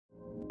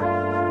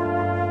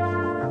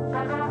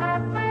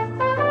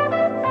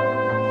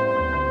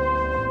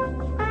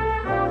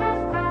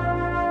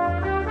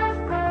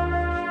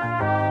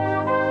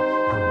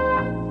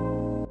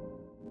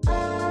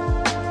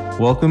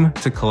Welcome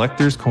to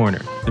Collector's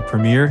Corner, the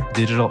premier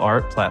digital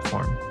art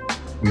platform.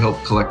 We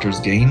help collectors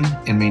gain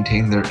and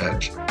maintain their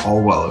edge,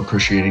 all while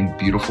appreciating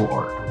beautiful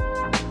art.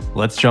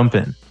 Let's jump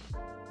in.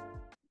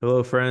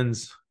 Hello,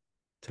 friends.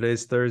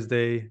 Today's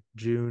Thursday,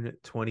 June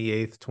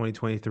 28th,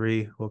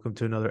 2023. Welcome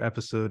to another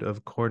episode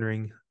of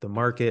Cornering the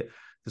Market.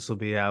 This will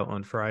be out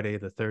on Friday,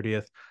 the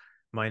 30th.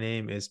 My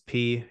name is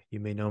P.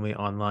 You may know me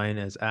online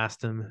as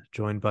Aston,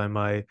 joined by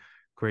my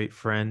great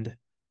friend,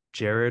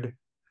 Jared,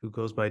 who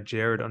goes by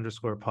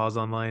Jared_pause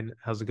online.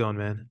 How's it going,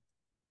 man?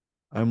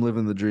 I'm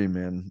living the dream,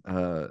 man,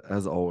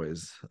 as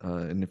always.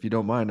 And if you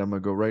don't mind, I'm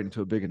going to go right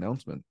into a big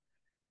announcement.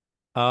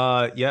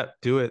 Yeah,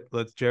 do it.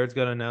 Jared's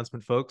got an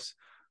announcement, folks.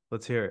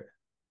 Let's hear it.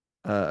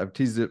 I've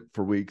teased it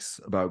for weeks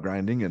about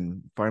grinding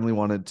and finally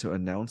wanted to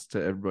announce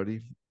to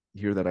everybody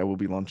here that I will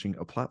be launching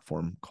a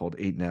platform called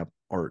 8nap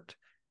Art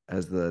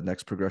as the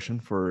next progression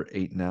for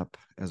 8nap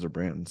as a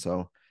brand.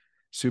 So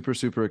super,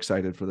 super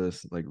excited for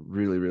this. Like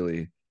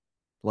really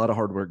a lot of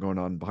hard work going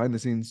on behind the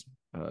scenes.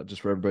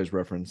 Just for everybody's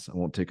reference, I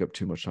won't take up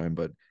too much time,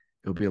 but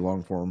it'll be a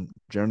long form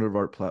generative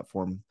art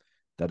platform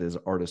that is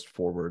artist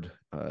forward.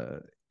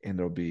 And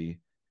there'll be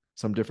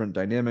some different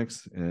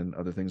dynamics and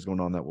other things going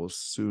on that will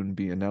soon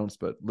be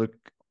announced, but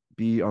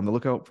be on the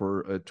lookout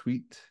for a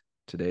tweet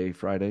today,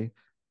 Friday,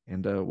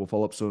 and we'll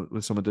follow up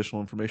with some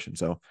additional information.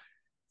 So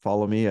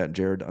follow me at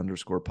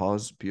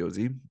Jared_pause,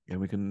 POZ,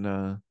 and we can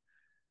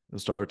we'll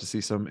start to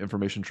see some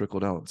information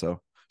trickled out.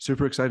 So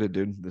super excited,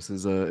 dude. This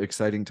is a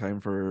exciting time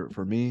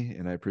for me,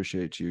 and I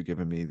appreciate you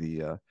giving me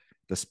the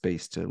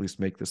space to at least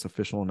make this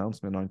official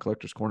announcement on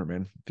Collector's Corner,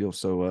 man. It feels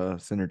so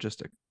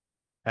synergistic.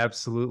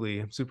 Absolutely.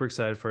 I'm super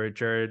excited for it.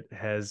 Jared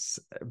has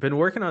been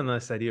working on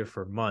this idea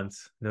for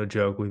months. No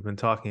joke. We've been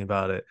talking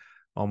about it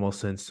almost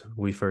since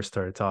we first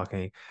started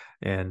talking.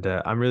 And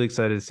I'm really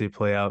excited to see it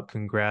play out.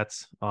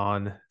 Congrats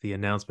on the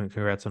announcement.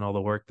 Congrats on all the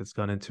work that's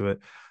gone into it.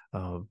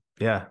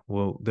 Yeah,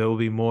 well, there will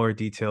be more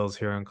details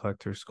here on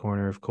Collector's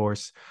Corner, of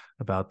course,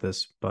 about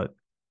this. But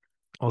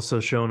also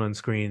shown on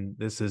screen,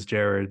 this is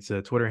Jared's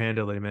Twitter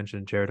handle that he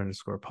mentioned,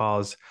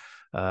 Jared_pause.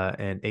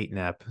 And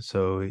 8nap.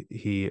 So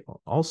he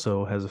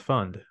also has a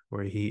fund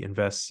where he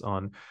invests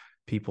on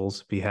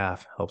people's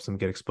behalf, helps them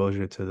get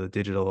exposure to the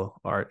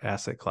digital art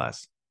asset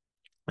class.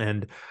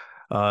 And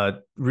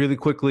really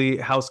quickly,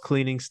 house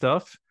cleaning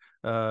stuff.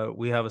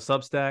 We have a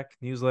Substack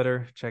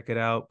newsletter. Check it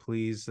out.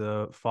 Please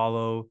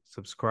follow,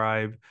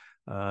 subscribe.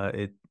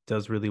 It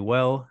does really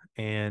well.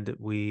 And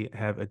we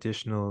have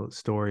additional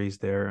stories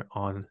there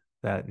on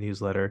that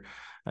newsletter.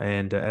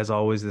 And as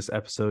always, this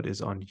episode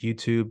is on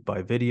YouTube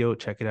by video.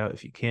 Check it out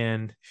if you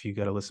can. If you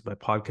got to listen by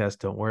podcast,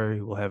 don't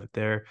worry, we'll have it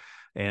there.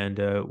 And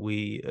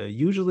we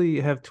usually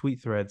have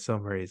tweet thread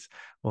summaries.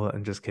 Well,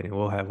 I'm just kidding.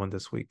 We'll have one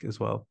this week as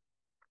well.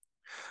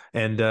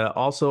 And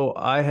also,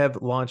 I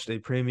have launched a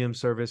premium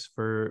service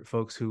for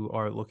folks who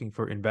are looking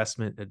for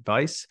investment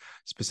advice,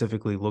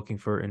 specifically looking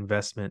for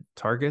investment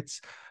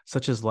targets,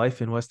 such as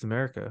life in West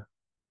America,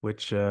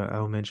 which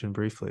I'll mention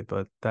briefly,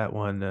 but that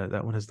one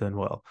has done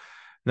well.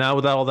 Now,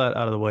 with all that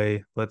out of the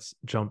way, let's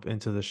jump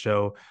into the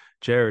show.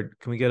 Jared,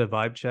 can we get a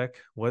vibe check?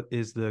 What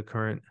is the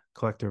current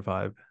collector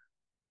vibe?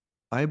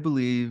 I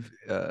believe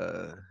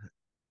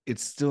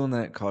it's still in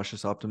that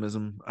cautious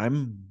optimism.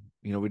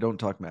 We don't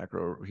talk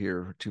macro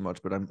here too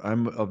much, but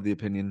I'm of the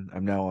opinion,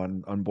 I'm now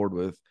on board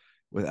with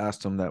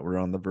Aston, that we're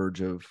on the verge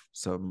of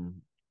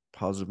some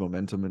positive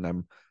momentum, and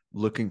I'm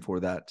looking for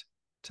that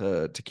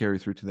to carry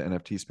through to the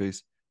NFT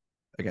space.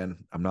 Again,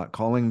 I'm not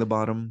calling the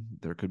bottom.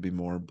 There could be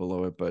more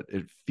below it, but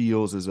it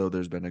feels as though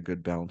there's been a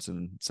good bounce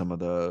in some of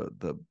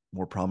the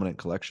more prominent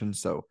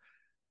collections. So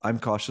I'm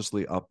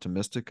cautiously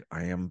optimistic.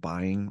 I am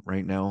buying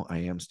right now. I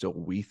am still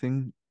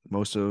weething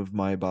most of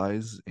my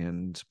buys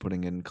and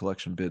putting in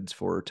collection bids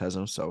for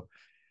Tezos. So,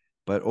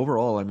 but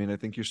overall, I mean, I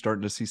think you're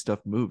starting to see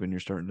stuff move, and you're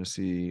starting to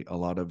see a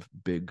lot of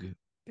big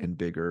and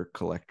bigger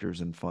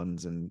collectors and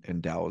funds and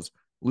DAOs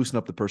loosen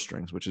up the purse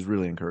strings, which is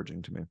really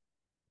encouraging to me.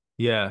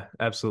 Yeah,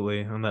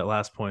 absolutely. On that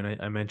last point,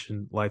 I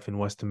mentioned Life in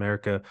West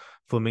America.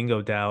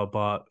 Flamingo DAO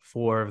bought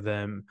 4 of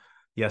them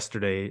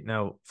yesterday.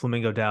 Now,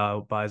 Flamingo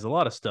DAO buys a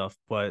lot of stuff,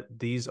 but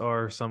these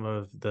are some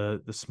of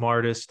the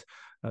smartest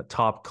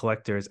top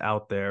collectors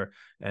out there.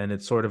 And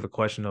it's sort of a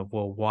question of,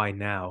 well, why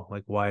now?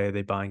 Like, why are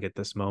they buying at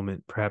this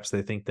moment? Perhaps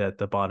they think that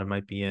the bottom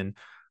might be in.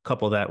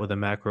 Couple that with a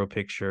macro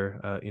picture.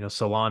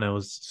 Solana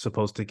was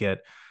supposed to get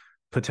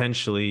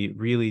potentially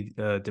really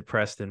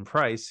depressed in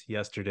price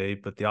yesterday,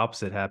 but the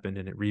opposite happened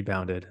and it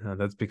rebounded.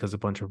 That's because a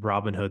bunch of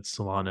Robinhood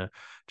Solana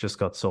just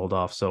got sold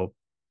off. So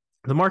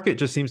the market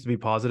just seems to be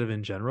positive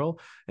in general.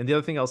 And the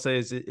other thing I'll say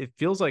is it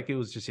feels like it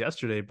was just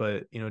yesterday,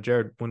 but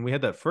Jared, when we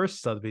had that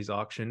first Sotheby's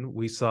auction,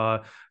 we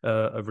saw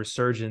a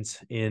resurgence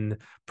in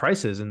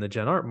prices in the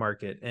gen art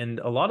market. And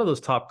a lot of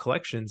those top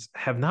collections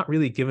have not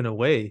really given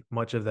away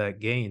much of that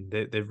gain.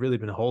 They've really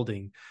been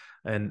holding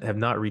and have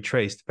not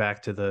retraced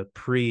back to the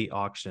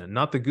pre-auction,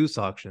 not the goose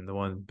auction, the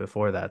one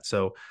before that.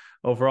 So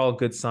overall,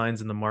 good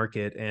signs in the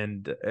market.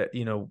 And,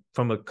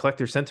 from a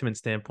collector sentiment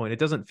standpoint, it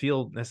doesn't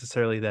feel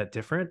necessarily that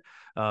different.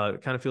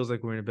 It kind of feels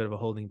like we're in a bit of a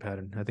holding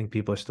pattern. I think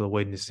people are still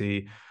waiting to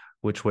see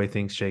which way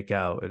things shake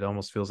out. It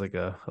almost feels like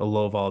a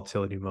low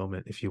volatility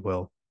moment, if you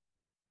will.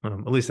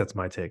 At least that's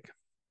my take.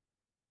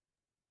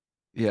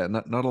 Yeah,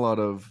 not a lot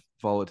of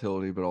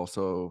volatility, but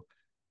also,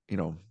 you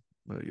know,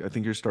 I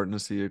think you're starting to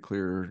see a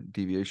clear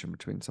deviation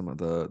between some of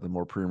the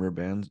more premier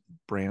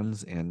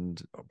brands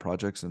and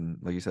projects, and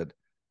like you said,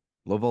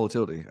 low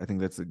volatility. I think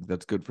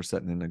that's good for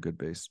setting in a good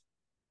base.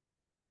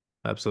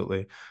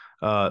 Absolutely.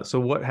 So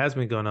what has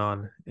been going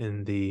on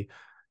in the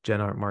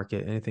gen art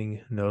market?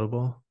 Anything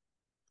notable?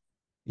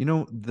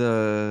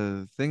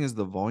 The thing is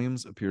the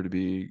volumes appear to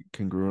be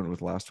congruent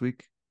with last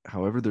week.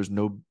 However, there's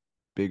no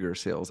bigger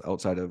sales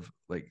outside of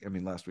like, I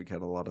mean, last week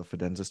had a lot of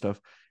Fidenza stuff.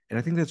 And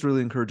I think that's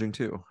really encouraging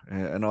too.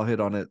 And I'll hit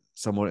on it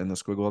somewhat in the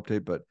Squiggle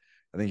update, but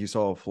I think you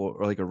saw a floor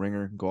or like a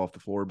ringer go off the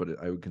floor,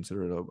 but I would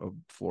consider it a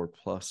floor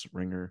plus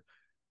ringer.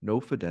 No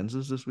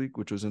Fidenzas this week,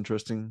 which was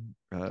interesting.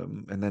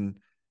 And then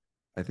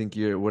I think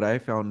what I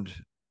found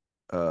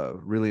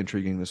really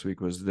intriguing this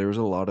week was there was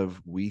a lot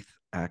of WETH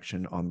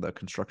action on the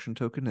construction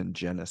token and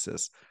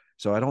Genesis.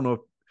 So I don't know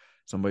if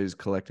somebody's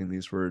collecting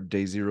these for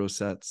day zero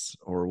sets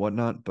or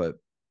whatnot, but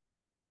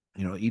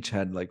each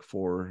had like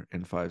 4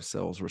 and 5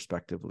 cells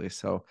respectively.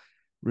 So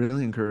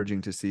really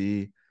encouraging to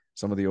see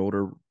some of the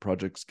older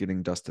projects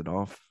getting dusted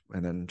off.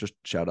 And then just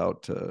shout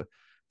out to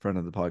friend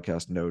of the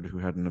podcast Node, who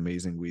had an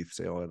amazing WETH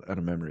sale at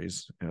a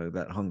Memories,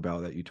 that hung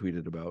bow that you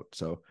tweeted about.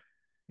 So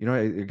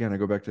I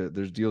go back to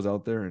there's deals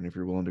out there, and if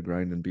you're willing to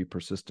grind and be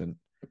persistent,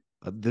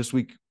 this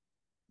week,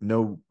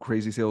 no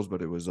crazy sales,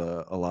 but it was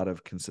a lot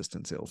of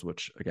consistent sales,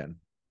 which again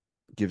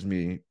gives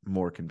me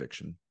more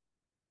conviction.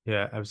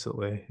 Yeah,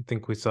 absolutely. I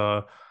think we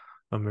saw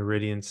a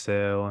Meridian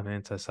sale, an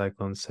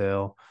anti-cyclone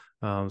sale.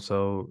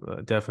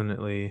 So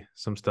definitely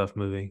some stuff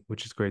moving,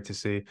 which is great to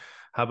see.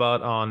 How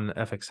about on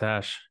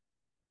Fxhash?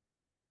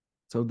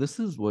 So this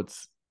is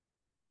what's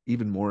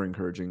even more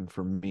encouraging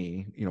for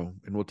me, and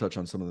we'll touch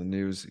on some of the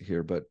news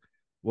here, but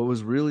what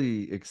was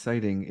really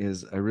exciting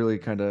is I really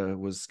kind of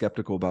was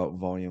skeptical about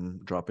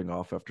volume dropping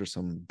off after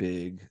some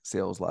big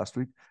sales last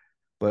week.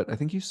 But I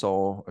think you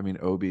saw, I mean,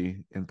 Obi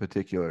in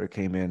particular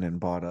came in and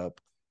bought up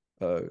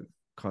uh,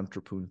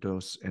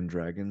 Contrapuntos and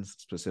Dragons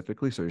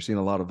specifically. So you're seeing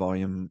a lot of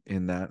volume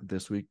in that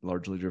this week,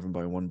 largely driven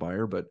by one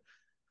buyer, but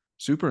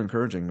super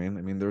encouraging, man.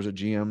 I mean, there's a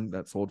GM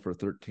that sold for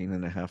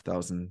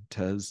 13,500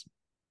 TES,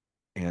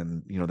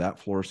 and that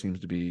floor seems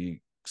to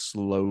be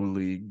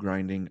slowly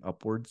grinding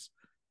upwards.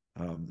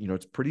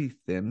 It's pretty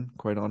thin,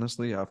 quite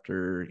honestly,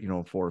 after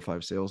 4 or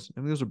 5 sales. I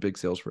mean, those are big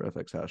sales for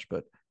Fxhash,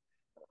 but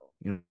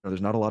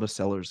there's not a lot of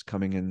sellers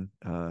coming in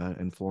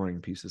and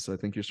flooring pieces. So I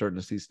think you're starting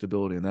to see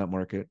stability in that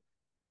market.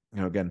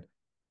 Again,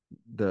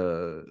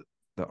 the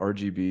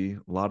RGB,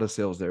 a lot of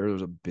sales there. There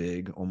was a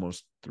big,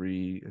 almost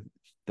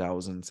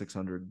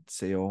 3,600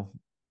 sale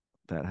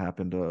that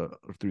happened, or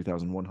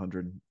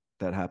 3,100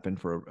 that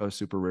happened for a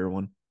super rare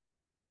one.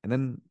 And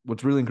then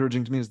what's really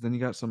encouraging to me is then you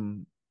got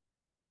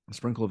a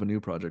sprinkle of a new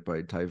project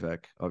by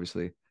Tyvek.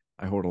 Obviously,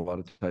 I hoard a lot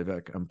of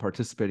Tyvek. I'm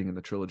participating in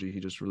the trilogy he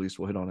just released.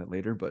 We'll hit on it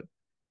later, but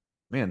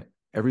man,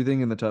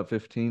 everything in the top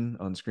 15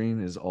 on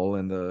screen is all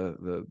in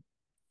the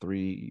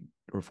 3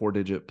 or 4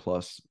 digit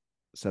plus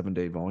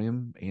 7-day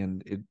volume.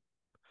 And it,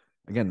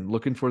 again,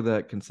 looking for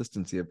that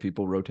consistency of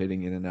people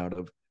rotating in and out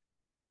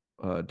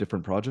of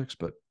different projects,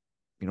 but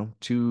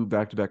 2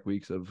 back-to-back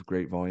weeks of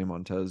great volume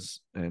on Tez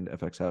and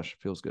Fxhash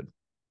feels good.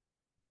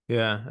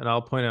 Yeah, and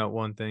I'll point out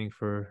one thing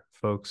for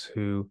folks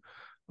who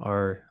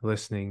are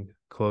listening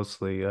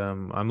closely.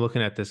 I'm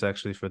looking at this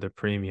actually for the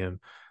premium,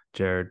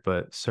 Jared,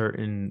 but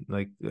certain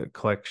like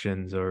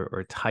collections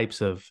or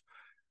types of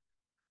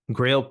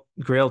grail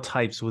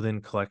types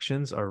within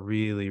collections are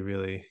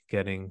really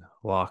getting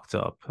locked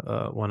up.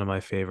 One of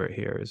my favorite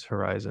here is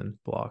Horizon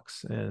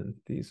blocks, and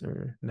these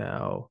are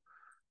now,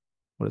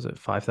 what is it,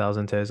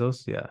 5,000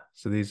 pesos? Yeah.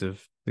 So these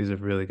have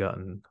really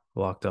gotten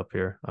locked up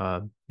here.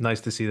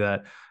 Nice to see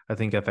that. I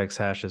think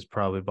Fxhash has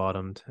probably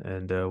bottomed,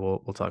 and we'll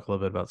talk a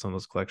little bit about some of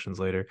those collections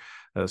later.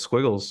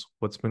 Squiggles,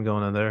 what's been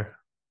going on there?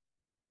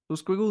 So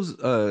Squiggles,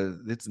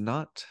 it's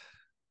not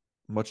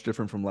much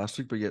different from last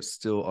week, but yet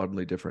still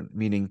oddly different.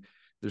 Meaning,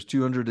 there's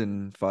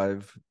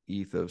 205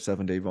 ETH of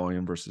 7-day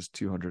volume versus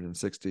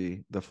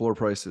 260. The floor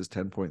price is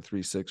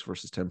 10.36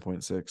 versus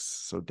 10.6,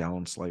 so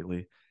down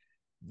slightly.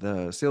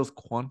 The sales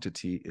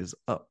quantity is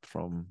up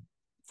from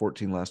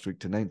 14 last week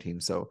to 19.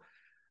 So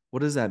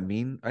what does that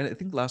mean? I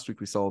think last week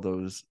we saw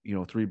those,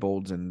 3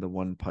 bolds and the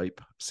 1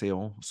 pipe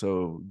sale.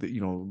 So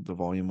the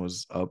volume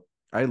was up.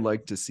 I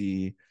like to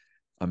see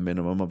a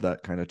minimum of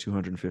that kind of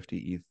 250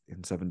 ETH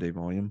in 7-day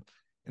volume.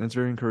 And it's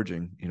very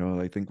encouraging.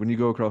 I think when you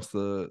go across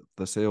the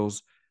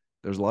sales,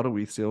 there's a lot of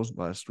WETH sales.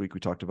 Last week we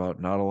talked about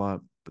not a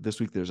lot, but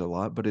this week there's a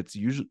lot. But it's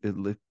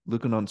usually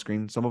looking on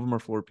screen. Some of them are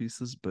floor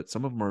pieces, but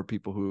some of them are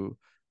people who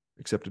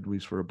accepted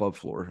WETHs for above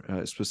floor.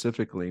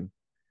 Specifically,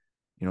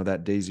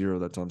 that day zero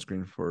that's on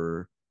screen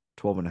for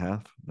 12 and a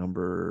half,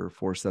 number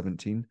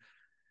 417.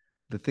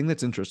 The thing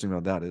that's interesting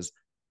about that is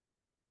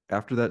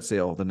after that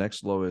sale, the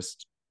next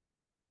lowest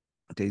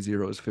day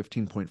zero is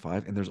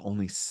 15.5, and there's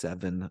only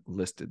 7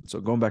 listed. So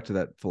going back to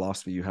that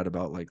philosophy you had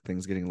about like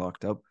things getting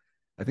locked up,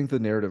 I think the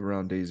narrative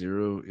around day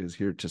zero is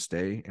here to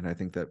stay, and I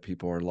think that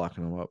people are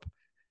locking them up.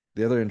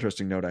 The other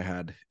interesting note I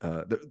had,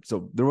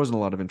 so there wasn't a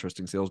lot of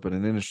interesting sales, but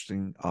an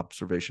interesting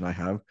observation I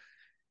have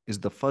is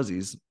the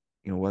fuzzies,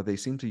 while they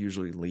seem to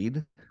usually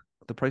lead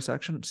the price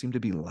action, seem to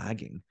be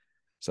lagging.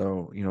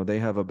 So, they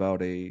have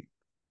about a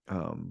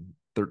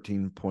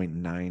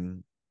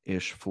 13.9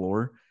 ish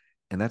floor,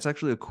 and that's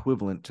actually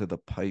equivalent to the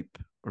pipe,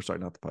 or sorry,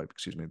 not the pipe,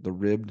 excuse me, the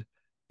ribbed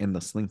and the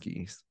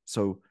slinkies.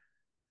 So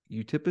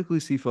you typically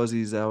see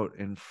fuzzies out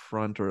in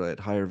front or at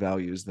higher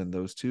values than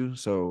those two.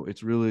 So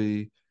it's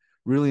really,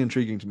 really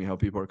intriguing to me how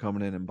people are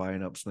coming in and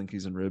buying up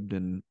slinkies and ribbed,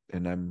 and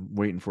I'm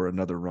waiting for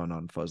another run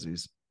on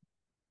fuzzies.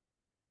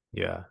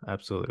 Yeah,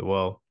 absolutely.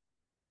 Well,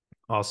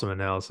 awesome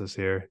analysis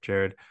here,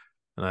 Jared.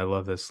 And I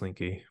love this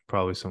slinky.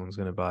 Probably someone's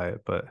going to buy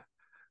it, but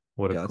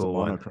what a Yeah, that's a cool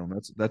one. monochrome.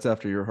 That's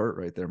after your heart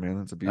right there, man.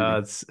 That's a beauty.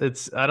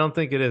 It's I don't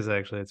think it is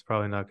actually. It's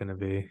probably not going to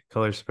be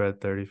color spread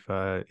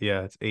 35.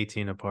 Yeah, it's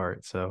 18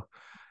 apart. So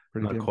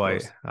Pretty not damn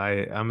quite.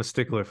 close. I'm a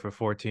stickler for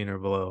 14 or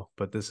below,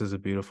 but this is a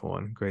beautiful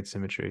one. Great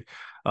symmetry.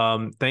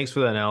 Thanks for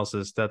that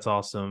analysis. That's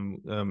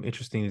awesome.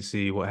 Interesting to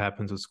see what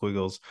happens with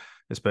squiggles,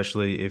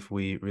 especially if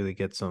we really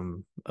get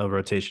some a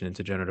rotation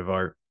into generative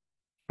art.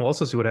 We'll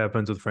also see what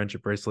happens with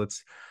friendship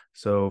bracelets.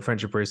 So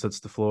friendship bracelets,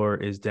 the floor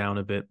is down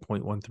a bit,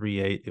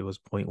 0.138. It was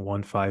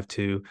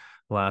 0.152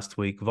 last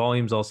week.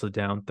 Volume's also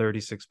down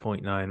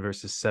 36.9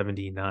 versus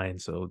 79,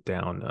 so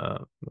down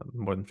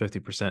more than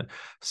 50%.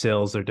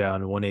 Sales are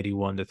down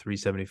 181 to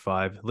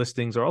 375.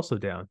 Listings are also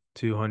down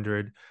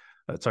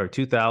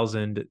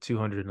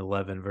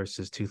 2,211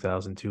 versus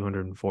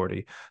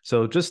 2,240.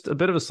 So just a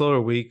bit of a slower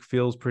week,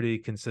 feels pretty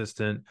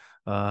consistent.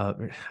 I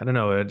don't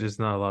know, there's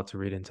not a lot to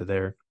read into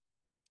there.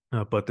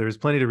 But there's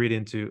plenty to read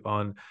into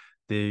on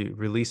the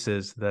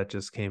releases that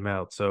just came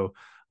out. So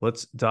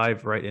let's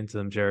dive right into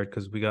them, Jared,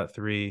 because we got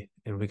three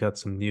and we got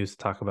some news to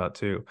talk about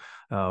too.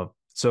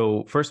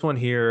 So first one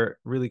here,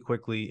 really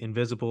quickly,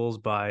 Invisibles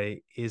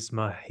by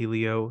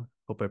Ismaelio.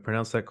 Hope I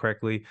pronounced that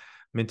correctly.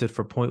 Minted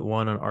for zero point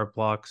 0.1 on art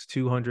blocks,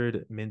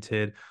 200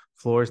 minted.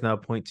 Floor is now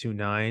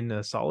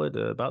 0.29, solid,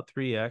 about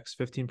 3x,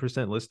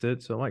 15%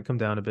 listed. So it might come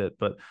down a bit,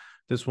 but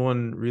this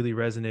one really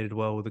resonated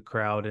well with the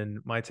crowd. And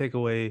my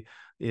takeaway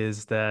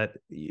is that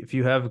if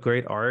you have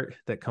great art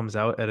that comes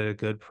out at a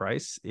good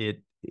price,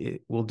 it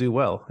will do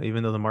well,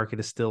 even though the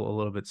market is still a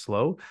little bit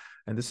slow.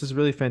 And this is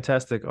really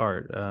fantastic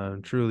art.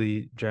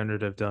 Truly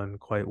generative, done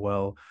quite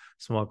well.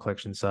 Small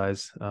collection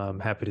size.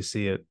 Happy to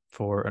see it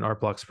for an Art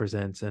Blocks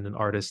Presents and an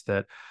artist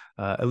that,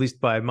 at least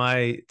by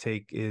my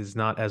take, is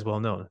not as well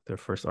known. Their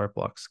first Art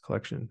Blocks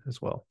collection as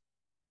well.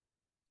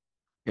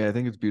 Yeah, I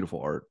think it's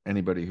beautiful art.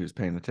 Anybody who's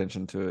paying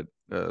attention to it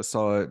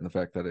saw it, and the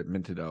fact that it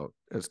minted out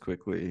as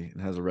quickly and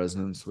has a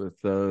resonance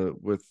with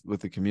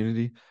the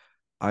community.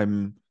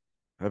 I'm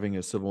having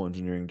a civil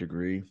engineering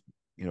degree.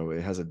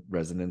 It has a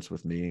resonance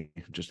with me.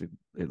 Just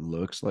it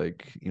looks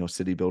like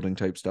city building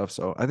type stuff.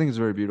 So I think it's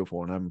very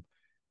beautiful, and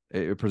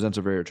it presents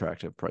a very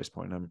attractive price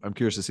point. I'm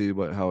curious to see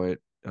how it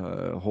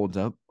holds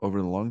up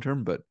over the long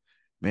term. But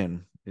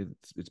man,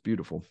 it's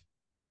beautiful.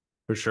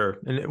 For sure.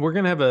 And we're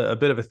going to have a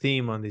bit of a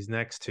theme on these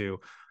next two.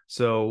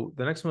 So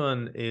the next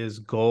one is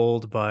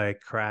Gold by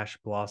Crash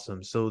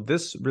Blossom. So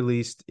this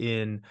released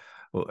in,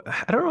 well,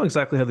 I don't know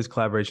exactly how these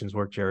collaborations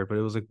work, Jared, but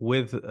it was like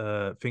with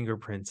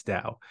Fingerprints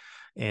DAO.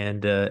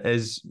 And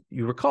as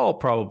you recall,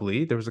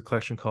 probably there was a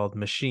collection called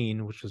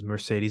Machine, which was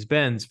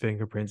Mercedes-Benz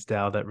Fingerprints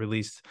DAO that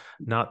released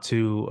not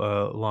too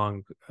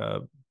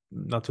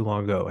not too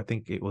long ago. I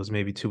think it was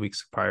maybe 2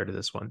 weeks prior to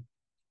this one.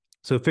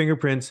 So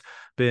Fingerprints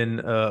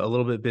been a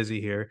little bit busy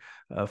here.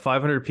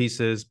 500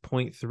 pieces,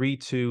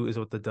 0.32 is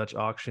what the Dutch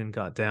auction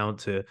got down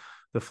to.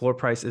 The floor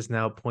price is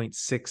now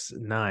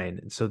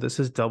 0.69. So this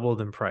has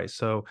doubled in price.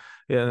 So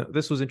yeah,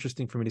 this was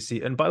interesting for me to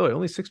see. And by the way,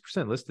 only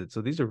 6% listed.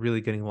 So these are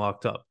really getting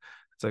locked up.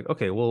 It's like,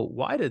 okay, well,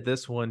 why did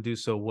this one do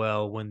so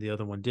well when the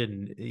other one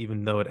didn't,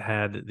 even though it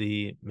had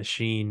the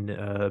machine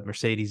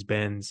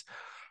Mercedes-Benz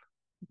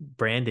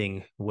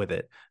branding with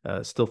it,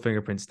 still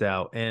fingerprints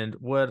out. And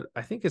what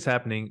I think is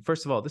happening,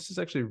 first of all, this is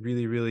actually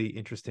really, really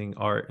interesting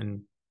art.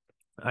 And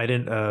I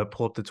didn't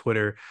pull up the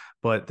Twitter,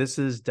 but this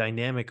is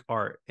dynamic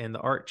art, and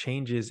the art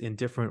changes in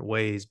different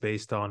ways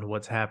based on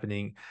what's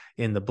happening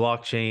in the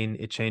blockchain.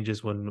 It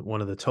changes when one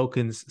of the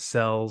tokens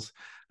sells.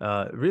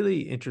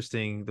 Really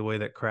interesting the way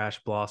that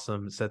Crash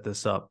Blossom set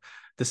this up.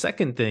 The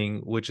second thing,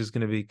 which is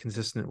going to be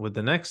consistent with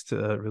the next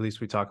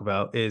release we talk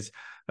about, is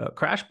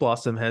Crash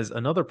Blossom has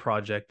another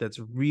project that's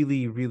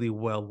really, really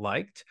well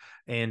liked.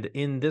 And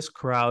in this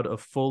crowd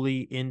of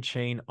fully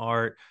in-chain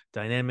art,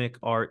 dynamic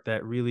art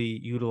that really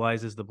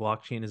utilizes the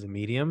blockchain as a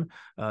medium,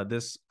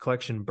 this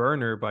collection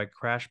Burner by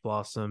Crash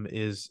Blossom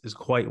is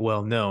quite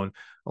well known.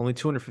 Only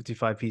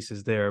 255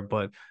 pieces there,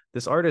 but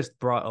this artist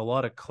brought a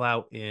lot of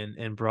clout in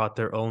and brought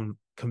their own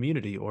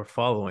community or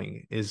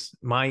following, is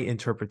my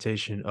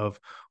interpretation of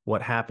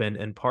what happened,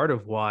 and part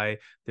of why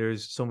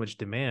there's so much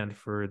demand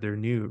for their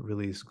new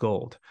release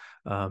Gold.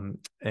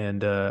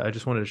 And I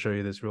just wanted to show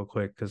you this real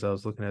quick because I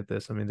was looking at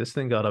this. I mean, this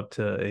thing got up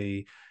to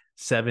a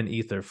 7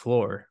 Ether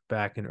floor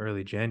back in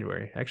early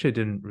January. Actually, it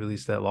didn't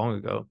release that long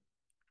ago.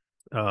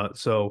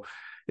 So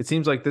it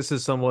seems like this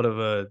is somewhat of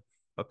a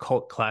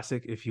cult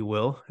classic, if you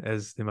will,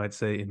 as they might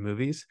say in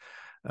movies,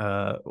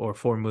 or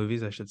for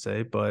movies, I should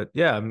say. But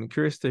yeah, I'm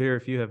curious to hear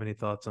if you have any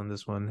thoughts on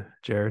this one,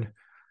 Jared.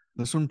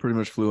 This one pretty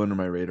much flew under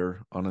my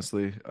radar,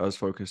 honestly. I was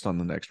focused on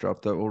the next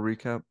drop that we'll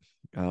recap.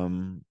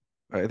 Um,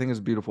 I think it's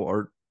beautiful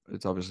art.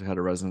 It's obviously had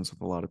a resonance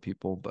with a lot of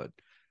people, but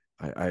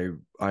I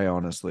I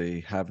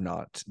honestly have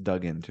not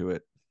dug into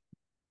it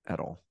at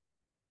all.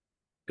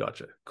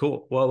 Gotcha.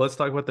 Cool. Well, let's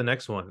talk about the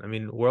next one. I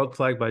mean, World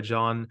Flag by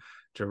John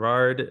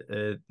Gerard.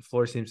 The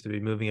floor seems to be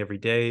moving every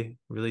day.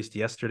 Released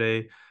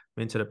yesterday,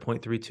 minted at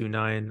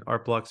 0.329.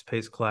 Art Blocks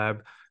Pace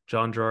collab.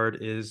 John Gerard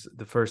is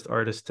the first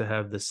artist to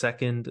have the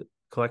second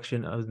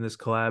collection of this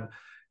collab.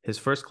 His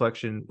first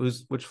collection,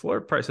 which floor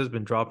price has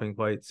been dropping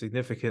quite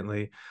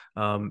significantly,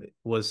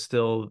 was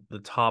still the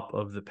top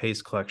of the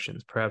Pace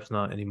collections. Perhaps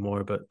not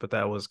anymore, but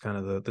that was kind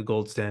of the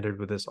gold standard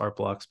with this Art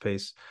Blocks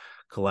Pace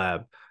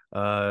collab.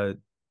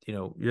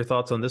 Your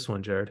thoughts on this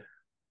one, Jared?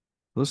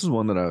 This is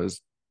one that I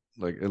was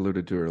like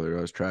alluded to earlier.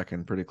 I was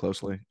tracking pretty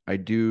closely.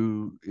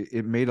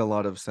 It made a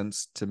lot of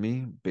sense to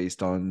me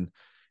based on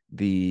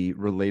the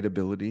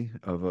relatability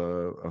of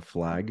a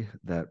flag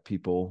that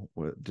people,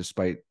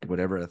 despite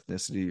whatever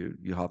ethnicity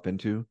you hop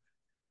into,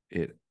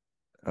 it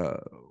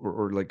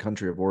or like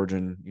country of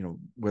origin,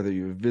 whether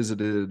you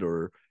visited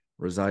or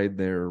reside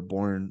there,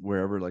 born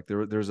wherever, like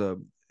there's a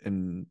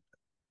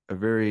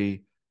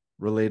very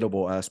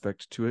relatable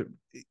aspect to it.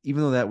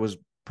 Even though that was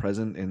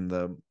present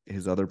in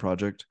his other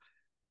project,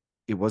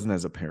 it wasn't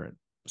as apparent.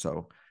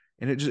 So,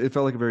 and it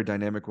felt like a very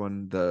dynamic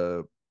one.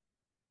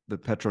 The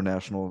Petro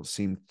National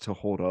seemed to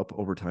hold up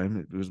over time.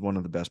 It was one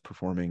of the best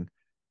performing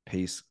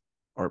Pace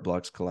Art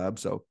Blocks collabs.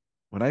 So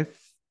when I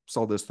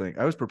saw this thing,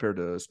 I was prepared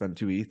to spend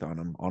 2 ETH on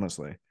them,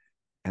 honestly.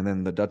 And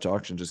then the Dutch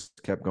auction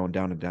just kept going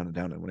down and down and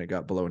down. And when it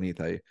got below an ETH,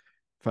 I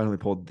finally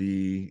pulled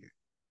the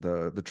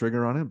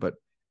trigger on it. But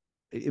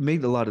it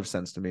made a lot of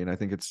sense to me, and I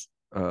think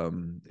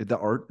the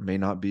art may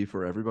not be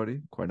for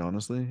everybody, quite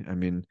honestly. I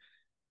mean,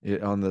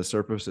 on the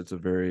surface, it's a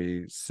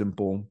very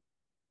simple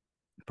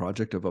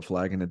project of a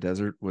flag in a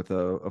desert with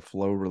a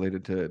flow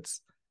related to its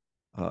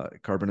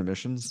carbon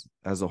emissions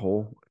as a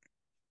whole.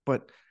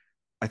 But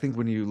I think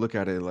when you look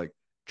at it, like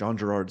John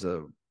Gerard's I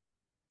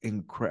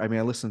mean,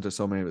 I listened to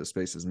so many of his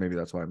spaces. Maybe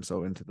that's why I'm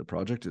so into the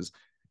project.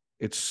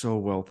 It's so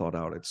well thought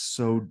out. It's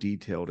so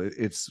detailed.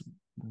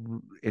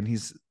 And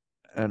he's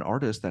an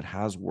artist that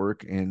has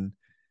work in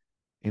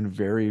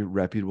very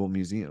reputable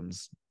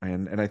museums,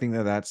 and I think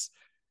that's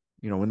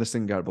when this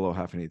thing got below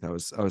half an ETH, I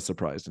was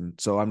surprised, and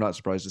so I'm not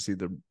surprised to see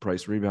the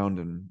price rebound,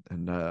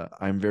 and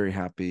I'm very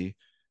happy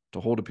to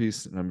hold a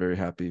piece, and I'm very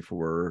happy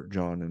for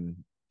John and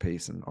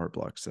Pace and Art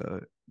Blocks.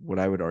 What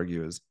I would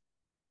argue is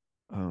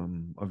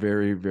a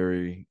very,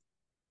 very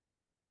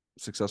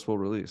successful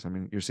release. I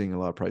mean, you're seeing a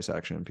lot of price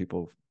action and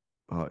people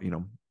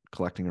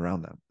collecting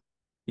around that.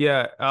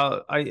 Yeah,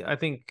 I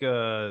think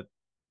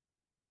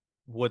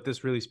what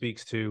this really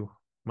speaks to,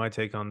 my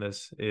take on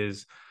this,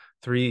 is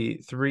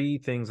three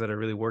things that are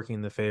really working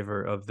in the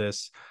favor of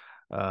this.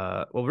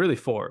 Well, really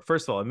four.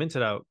 First of all, it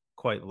minted out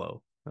quite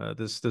low.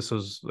 This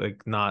was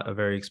like not a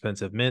very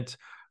expensive mint,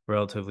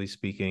 relatively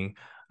speaking.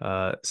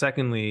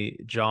 Secondly,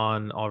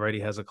 John already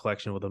has a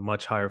collection with a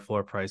much higher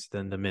floor price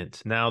than the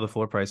mint. Now the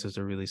floor prices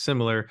are really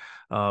similar,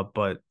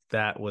 but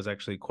that was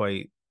actually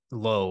quite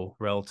low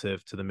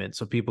relative to the mint.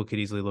 So people could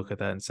easily look at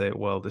that and say,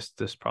 well,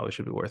 this probably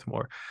should be worth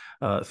more.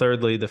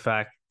 Thirdly, the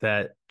fact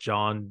that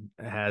John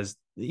has,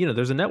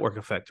 there's a network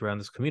effect around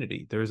this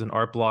community. There's an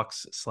Art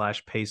Blocks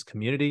 / Pace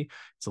community.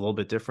 It's a little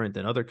bit different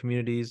than other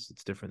communities.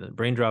 It's different than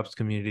Braindrops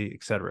community,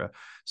 etc.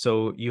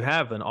 So you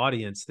have an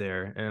audience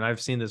there. And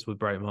I've seen this with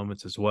Bright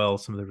Moments as well,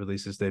 some of the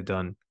releases they've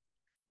done.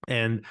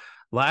 And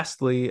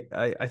lastly,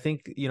 I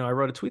think, I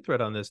wrote a tweet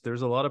thread on this.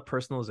 There's a lot of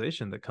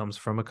personalization that comes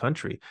from a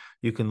country.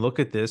 You can look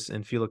at this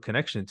and feel a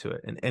connection to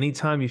it. And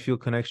anytime you feel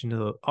connection to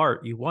the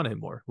art, you want it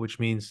more, which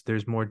means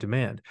there's more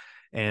demand.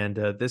 And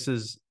this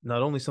is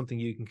not only something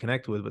you can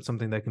connect with, but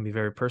something that can be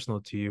very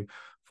personal to you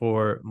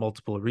for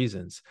multiple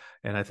reasons.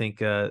 And I think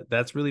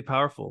that's really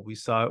powerful. We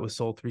saw it with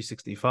Soul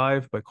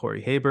 365 by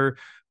Corey Haber.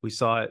 We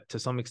saw it to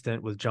some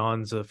extent with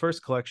John's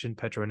first collection,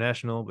 Petro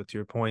National. But to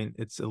your point,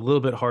 it's a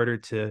little bit harder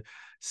to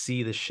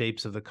see the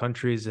shapes of the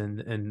countries.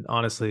 And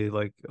honestly,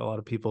 like a lot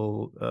of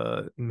people,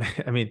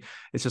 I mean,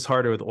 it's just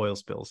harder with oil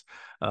spills.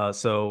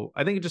 So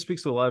I think it just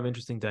speaks to a lot of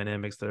interesting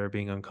dynamics that are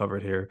being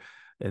uncovered here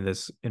in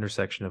this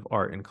intersection of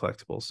art and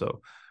collectibles.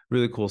 So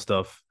really cool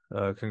stuff.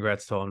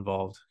 Congrats to all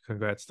involved.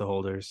 Congrats to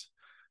holders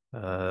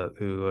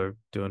who are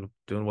doing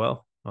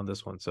well on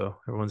this one. So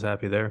everyone's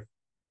happy there.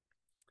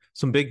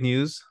 Some big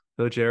news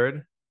though,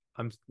 Jared.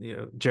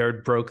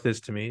 Jared broke this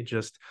to me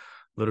just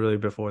literally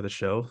before the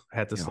show.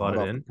 Had to slot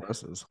it in.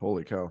 Presses.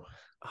 Holy cow.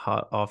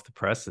 Hot off the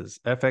presses.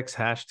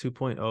 Fxhash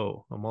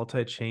 2.0, a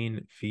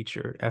multi-chain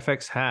feature.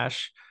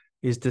 Fxhash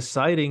is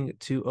deciding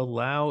to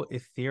allow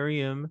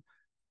Ethereum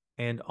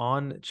and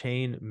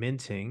on-chain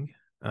minting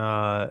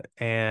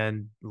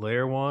And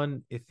layer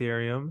one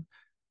Ethereum,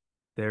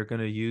 they're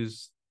going to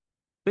use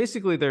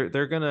basically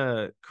they're going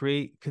to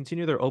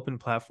continue their open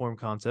platform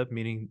concept,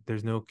 meaning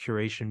there's no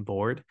curation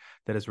board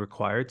that is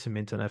required to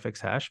mint on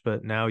Fxhash,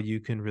 but now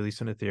you can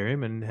release an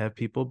Ethereum and have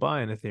people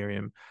buy an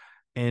Ethereum.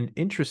 And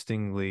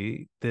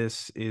interestingly,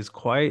 this is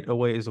quite a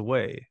ways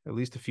away, at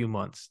least a few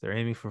months. They're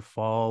aiming for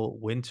fall,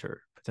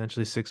 winter,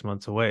 potentially 6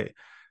 months away.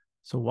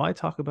 So why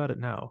talk about it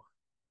now?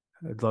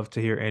 I'd love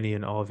to hear any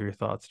and all of your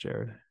thoughts,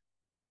 Jared.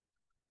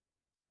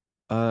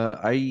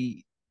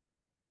 I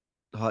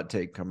hot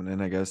take coming in,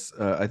 I guess.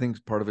 I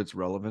think part of it's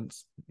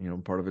relevance.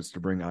 Part of it's to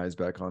bring eyes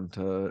back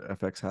onto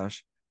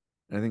Fxhash.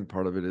 And I think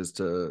part of it is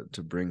to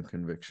bring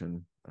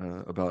conviction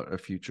about a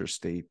future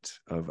state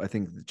of, I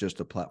think, just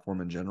a platform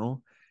in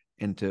general,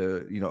 and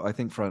to I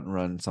think front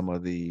run some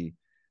of the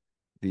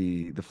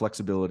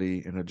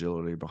flexibility and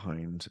agility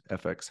behind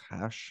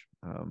Fxhash.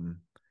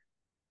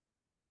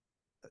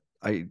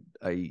 I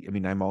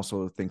mean, I'm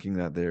also thinking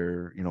that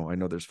I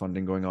know there's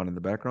funding going on in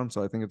the background,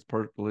 so I think it's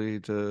partly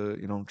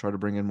to try to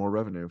bring in more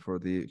revenue for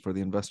the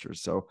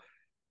investors. So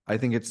I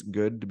think it's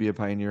good to be a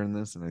pioneer in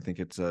this, and I think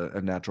it's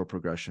a natural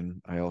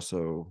progression. I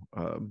also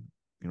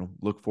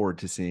look forward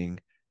to seeing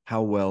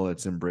how well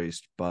it's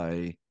embraced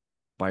by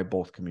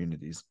both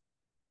communities.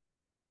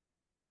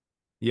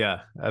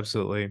 Yeah,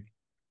 absolutely.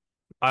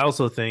 I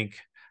also think,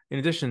 in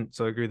addition,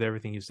 so I agree with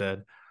everything you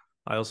said.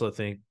 I also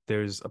think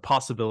there's a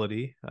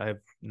possibility. I have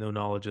no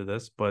knowledge of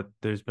this, but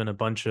there's been a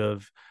bunch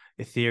of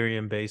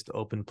Ethereum based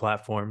open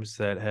platforms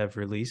that have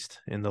released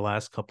in the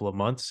last couple of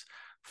months,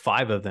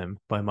 five of them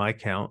by my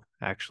count,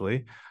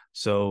 actually.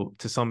 So,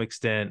 to some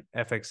extent,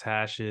 FX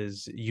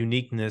Hash's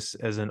uniqueness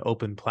as an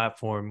open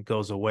platform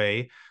goes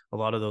away. A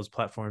lot of those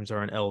platforms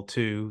are in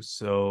L2.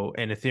 So,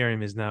 and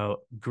Ethereum is now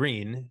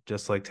green,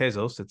 just like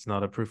Tezos. It's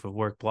not a proof of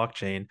work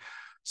blockchain.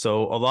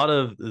 So a lot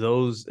of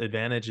those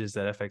advantages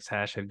that FX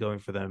Hash had going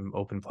for them,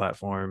 open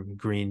platform,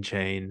 green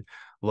chain,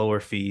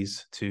 lower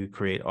fees to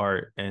create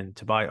art and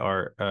to buy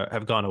art,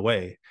 have gone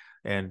away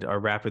and are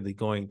rapidly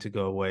going to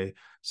go away.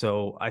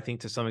 So I think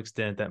to some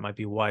extent that might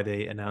be why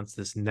they announced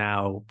this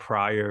now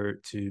prior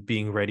to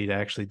being ready to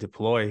actually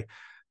deploy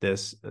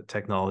this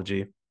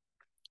technology.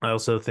 I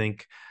also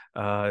think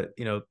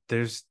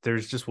there's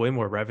just way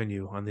more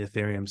revenue on the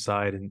Ethereum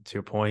side. And to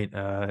your point,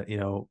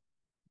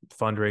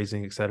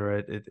 fundraising, et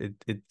cetera.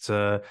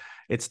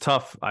 It's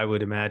tough, I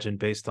would imagine,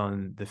 based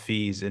on the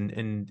fees.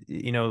 And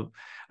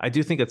I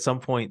do think at some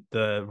point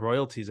the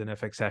royalties in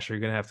FX Hash are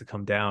going to have to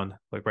come down.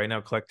 Like right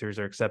now, collectors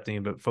are accepting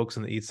it, but folks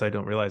on the ETH side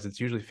don't realize it's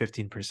usually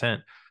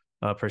 15%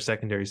 per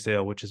secondary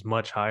sale, which is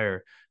much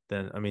higher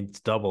than, I mean,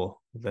 it's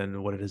double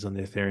than what it is on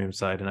the Ethereum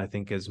side. And I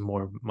think as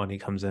more money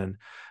comes in,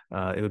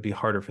 it would be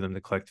harder for them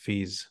to collect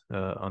fees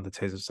on the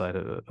Tezos side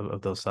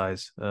of those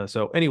size.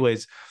 So,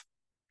 anyways,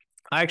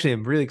 I actually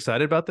am really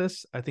excited about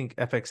this. I think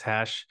FX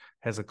Hash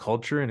has a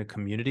culture and a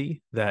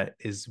community that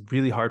is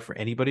really hard for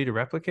anybody to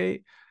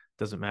replicate.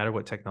 Doesn't matter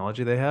what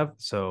technology they have.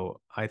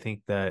 So I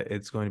think that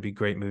it's going to be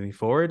great moving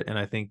forward. And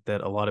I think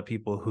that a lot of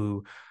people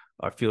who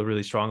feel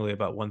really strongly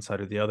about one side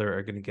or the other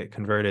are going to get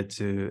converted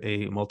to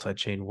a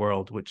multi-chain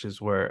world, which is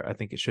where I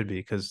think it should be,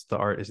 because the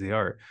art is the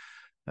art.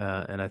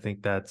 And I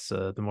think that's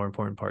the more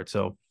important part.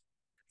 So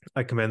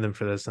I commend them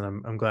for this, and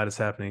I'm glad it's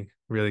happening.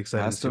 Really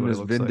excited to see Aston what it is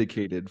looks like.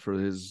 vindicated for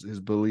his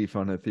belief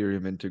on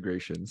Ethereum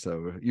integration.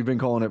 So you've been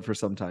calling it for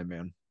some time,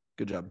 man.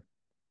 Good job.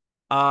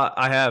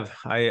 I have.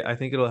 I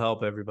think it'll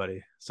help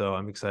everybody. So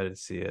I'm excited to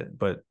see it.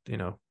 But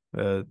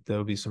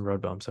there'll be some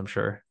road bumps, I'm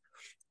sure.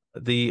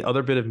 The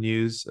other bit of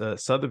news,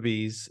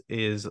 Sotheby's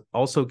is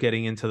also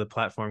getting into the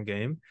platform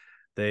game.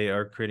 They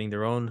are creating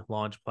their own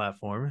launch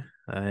platform,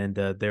 and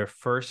their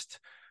first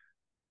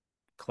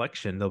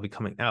collection they'll be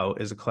coming out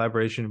is a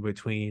collaboration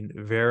between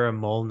Vera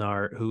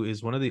Molnar, who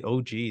is one of the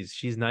OGs.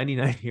 She's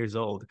 99 years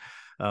old,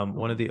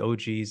 one of the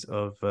OGs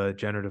of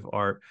generative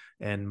art,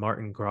 and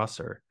Martin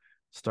Grosser.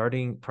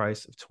 Starting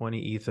price of 20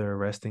 Ether,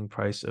 resting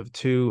price of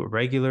 2,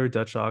 regular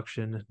Dutch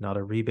auction, not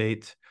a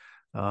rebate.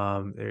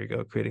 There you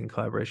go, creating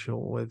collaboration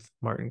with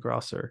Martin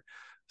Grosser.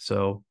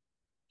 So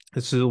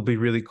this will be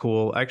really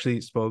cool. I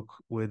actually spoke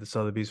with the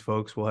Sotheby's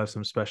folks. We'll have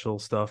some special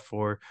stuff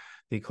for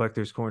the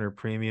Collectors Corner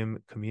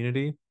Premium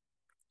community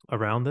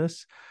around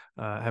this.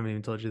 I haven't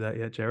even told you that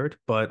yet, Jared.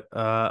 But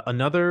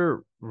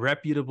another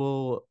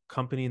reputable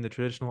company in the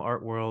traditional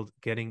art world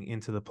getting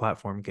into the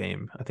platform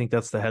game. I think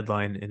that's the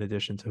headline, in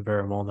addition to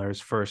Vera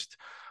Molnar's first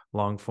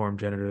long form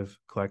generative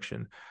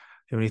collection.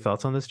 Have any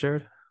thoughts on this,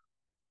 Jared?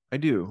 I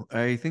do.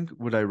 I think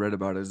what I read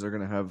about is they're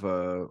going to have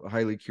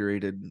highly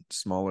curated,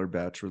 smaller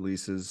batch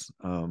releases,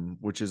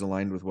 which is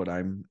aligned with what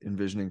I'm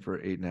envisioning for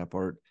 8nap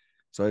art.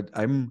 So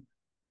I'm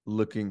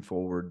looking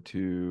forward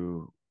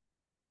to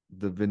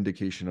the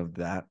vindication of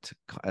that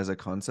as a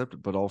concept,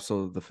 but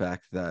also the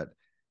fact that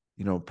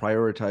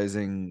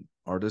prioritizing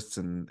artists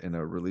in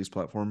a release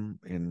platform,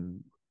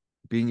 and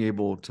being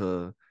able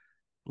to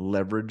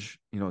leverage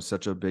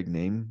such a big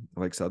name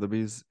like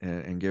Sotheby's,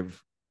 and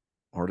give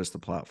artists a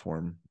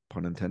platform,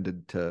 pun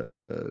intended, to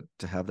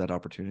have that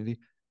opportunity.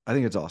 I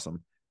think it's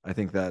awesome. I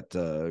think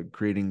that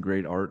creating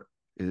great art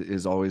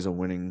is always a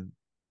winning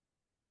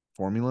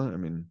formula. I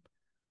mean,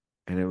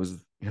 and it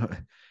was,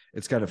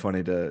 it's kind of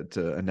funny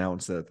to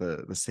announce that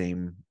the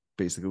same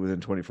basically within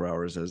 24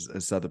 hours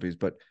as Sotheby's.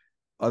 But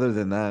other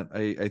than that,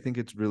 I think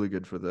it's really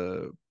good for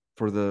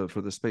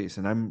the space,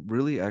 and I'm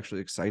really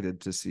actually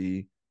excited to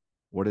see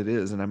what it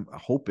is, and I'm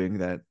hoping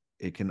that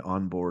it can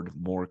onboard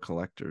more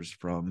collectors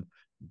from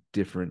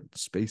different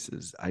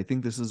spaces. I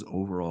think this is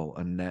overall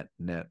a net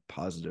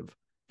positive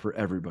for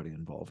everybody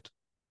involved.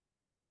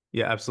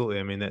 Yeah, absolutely.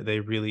 I mean, they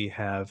really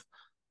have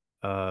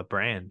a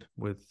brand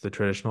with the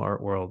traditional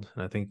art world,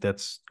 and I think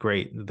that's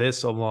great.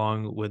 This,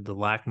 along with the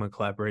LACMA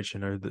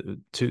collaboration, are the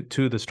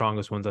two of the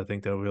strongest ones. I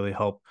think that'll really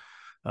help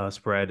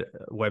spread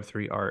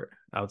Web3 art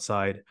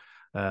outside.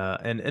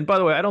 And by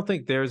the way, I don't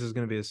think theirs is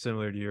going to be as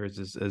similar to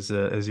yours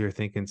as you're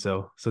thinking.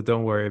 So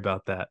don't worry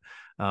about that.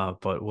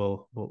 But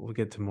we'll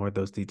get to more of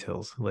those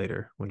details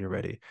later when you're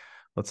ready.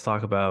 Let's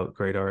talk about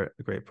great art,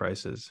 great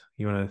prices.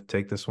 You want to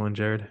take this one,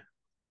 Jared?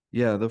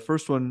 Yeah, the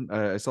first one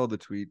I saw the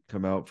tweet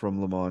come out from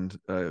Lamond.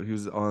 He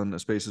was on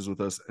Spaces with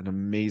us, an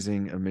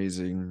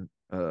amazing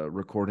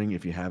recording.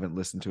 If you haven't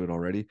listened to it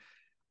already,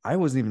 I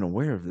wasn't even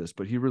aware of this,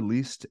 but he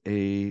released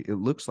it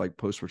looks like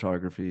post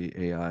photography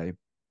AI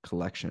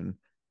collection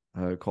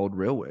called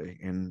Railway,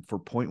 and for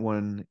point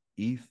 0.1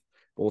 ETH,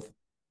 both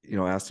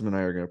Aston and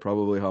I are going to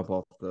probably hop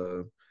off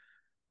the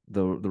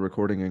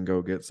recording and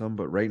go get some.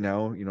 But right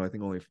now, I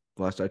think only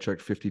last I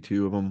checked,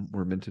 52 of them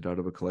were minted out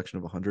of a collection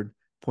of 100.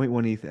 Point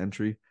 0.1 ETH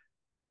entry,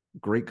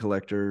 great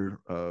collector,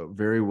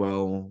 very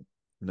well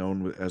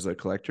known as a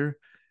collector.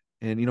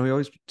 And, he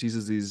always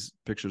teases these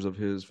pictures of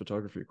his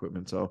photography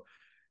equipment. So,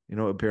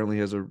 apparently he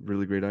has a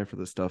really great eye for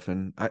this stuff.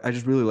 And I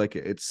just really like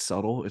it. It's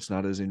subtle. It's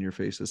not as in your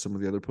face as some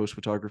of the other post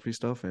photography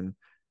stuff. And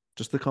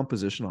just the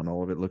composition on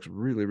all of it looks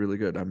really, really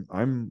good.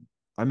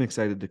 I'm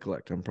excited to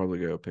collect. I'm probably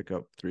going to pick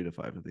up 3 to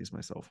 5 of these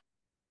myself.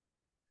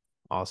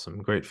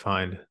 Awesome. Great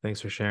find.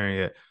 Thanks for sharing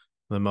it.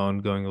 Limon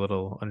going a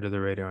little under the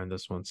radar on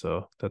this one,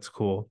 so that's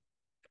cool.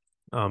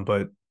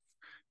 But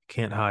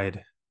can't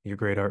hide your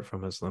great art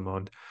from us,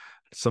 Limon.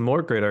 Some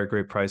more great art,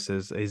 great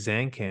prices. A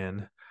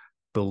Zancan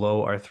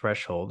below our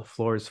threshold.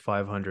 Floor is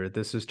 500.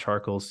 This is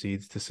charcoal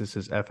seeds. This is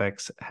his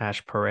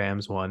Fxhash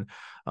params one.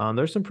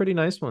 There's some pretty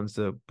nice ones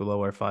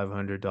below our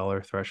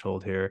 $500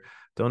 threshold here.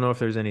 Don't know if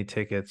there's any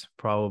tickets.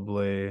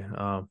 Probably.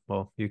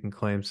 Well, you can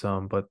claim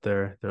some, but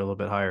they're a little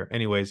bit higher.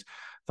 Anyways,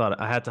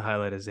 thought I had to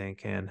highlight a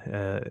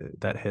Zancan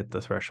that hit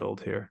the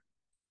threshold here.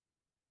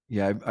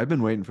 Yeah, I've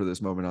been waiting for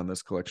this moment on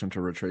this collection to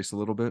retrace a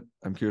little bit.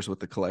 I'm curious what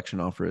the collection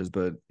offer is,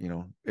 but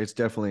it's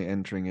definitely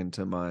entering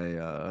into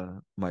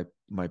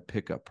my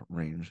pickup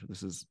range.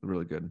 This is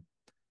really good.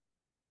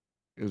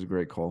 It was a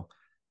great call.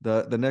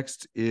 The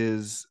next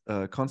is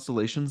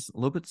Constellations, a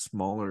little bit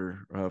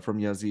smaller from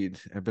Yazid.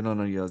 I've been on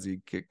a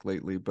Yazid kick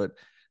lately, but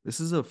this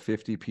is a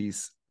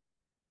 50-piece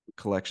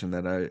collection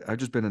that I've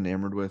just been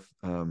enamored with.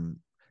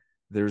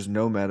 There's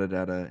no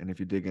metadata, and if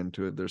you dig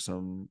into it, there's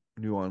some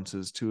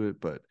nuances to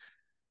it, but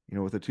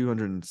with a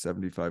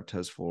 275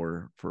 test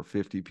floor for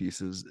 50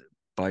 pieces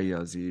by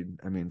Yazid,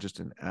 I mean,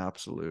 just an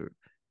absolute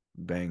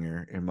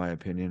banger, in my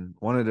opinion.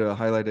 Wanted to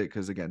highlight it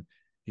because, again,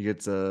 he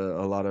gets a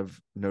lot of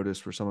notice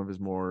for some of his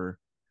more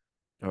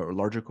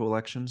larger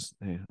collections.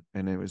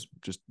 And it was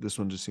just, this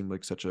one just seemed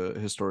like such a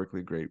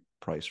historically great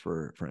price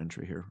for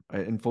entry here.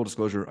 In full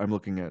disclosure, I'm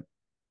looking at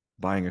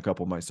buying a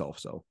couple myself.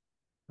 So,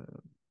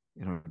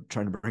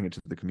 trying to bring it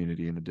to the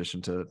community in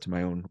addition to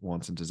my own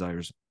wants and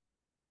desires.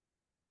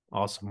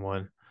 Awesome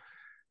one.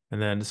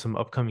 And then some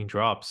upcoming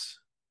drops.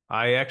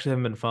 I actually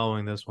haven't been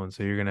following this one,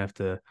 so you're gonna have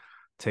to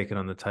take it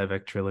on the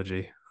Tyvek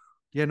trilogy.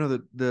 Yeah, no,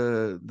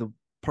 the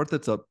part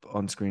that's up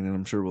on screen, and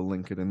I'm sure we'll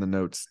link it in the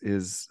notes,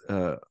 is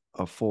a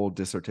full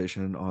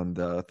dissertation on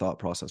the thought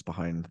process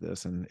behind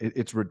this, and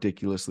it's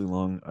ridiculously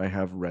long. I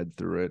have read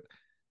through it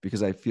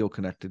because I feel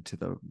connected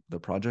to the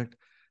project,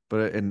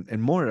 but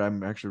and more,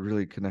 I'm actually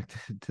really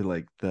connected to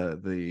like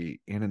the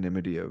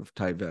anonymity of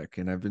Tyvek,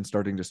 and I've been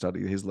starting to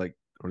study his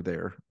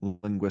their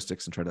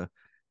linguistics and try to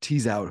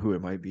tease out who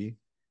it might be.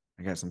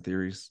 I got some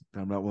theories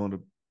that I'm not willing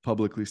to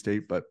publicly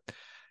state, but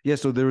yeah.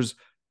 So there's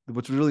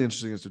what's really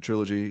interesting is the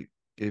trilogy.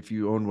 If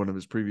you owned one of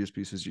his previous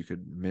pieces, you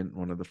could mint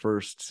one of the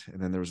first,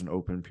 and then there was an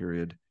open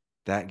period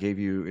that gave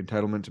you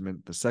entitlement to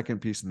mint the second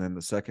piece, and then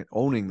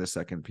owning the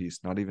second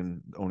piece, not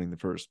even owning the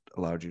first,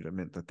 allowed you to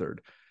mint the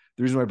third.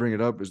 The reason why I bring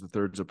it up is the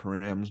third's a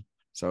params,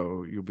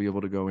 so you'll be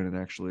able to go in and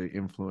actually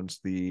influence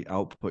the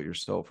output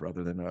yourself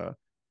rather than a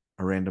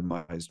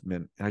randomized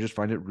mint. And I just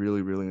find it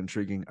really, really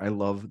intriguing. I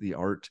love the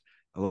art.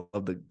 I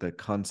love the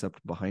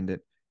concept behind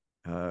it.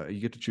 You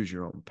get to choose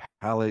your own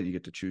palette. You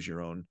get to choose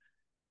your own,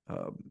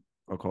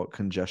 I'll call it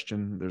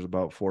congestion. There's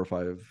about 4 or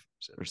 5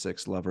 or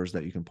 6 levers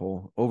that you can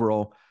pull.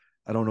 Overall,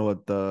 I don't know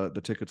what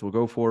the tickets will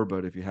go for,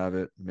 but if you have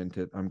it, mint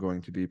it. I'm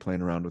going to be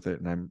playing around with it.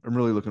 And I'm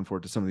really looking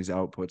forward to some of these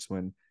outputs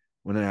when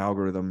an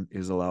algorithm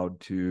is allowed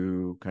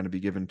to kind of be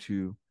given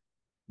to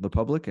the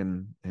public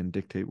and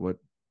dictate what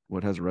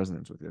has a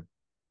resonance with you.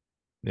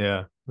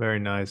 Yeah, very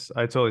nice.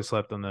 I totally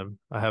slept on them.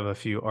 I have a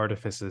few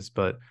artifices,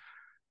 but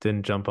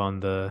didn't jump on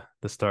the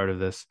start of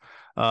this.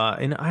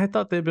 And I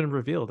thought they'd been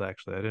revealed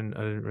actually. I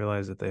didn't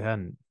realize that they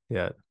hadn't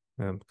yet.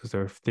 Because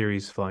there are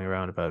theories flying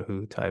around about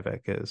who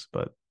Tyvek is,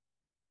 but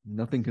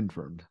Nothing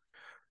confirmed.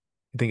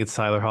 you think it's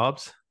Tyler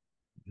Hobbs?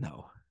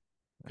 No,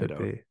 I Could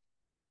don't. be. I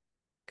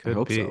Could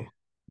hope be. so.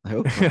 I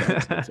hope my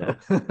dog said so.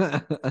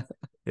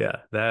 Yeah,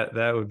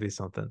 that would be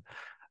something.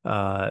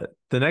 The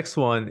next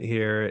one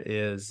here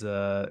is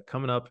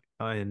coming up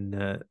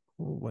in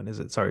when is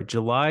it? Sorry,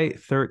 July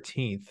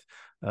 13th.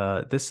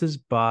 This is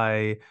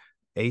by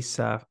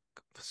Asaph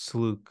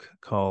Slook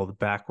called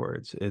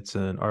Backwards. It's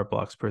an Art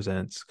Blocks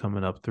Presents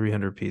coming up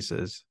 300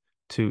 pieces,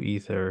 2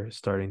 Ether,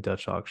 starting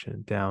Dutch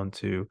auction down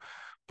to zero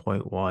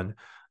point 0.1.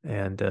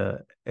 And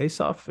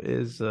Asaph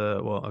is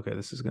well, okay,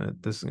 this is gonna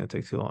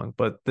take too long,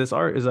 but this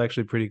art is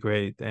actually pretty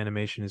great. The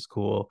animation is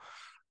cool.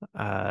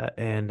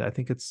 And I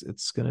think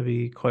it's going to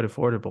be quite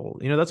affordable.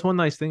 That's one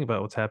nice thing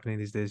about what's happening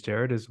these days,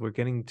 Jared, is we're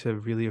getting to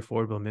really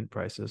affordable mint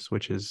prices,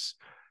 which is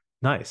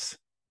nice,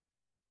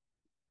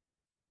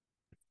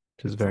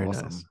 which is It's very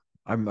nice. awesome.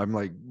 I'm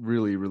like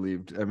really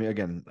relieved. I mean,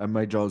 again,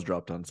 my jaws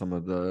dropped on some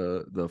of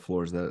the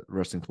floors that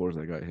resting floors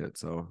that got hit.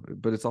 So,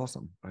 but it's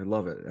awesome. I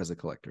love it as a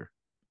collector.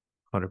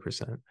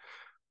 100%.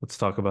 Let's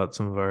talk about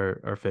some of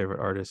our favorite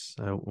artists.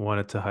 I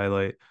wanted to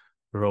highlight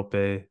Rope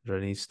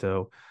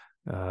Ranisto.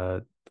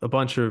 A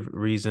bunch of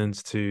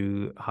reasons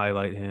to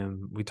highlight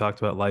him. We talked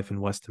about life in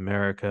West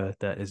America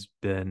that has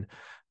been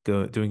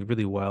doing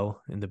really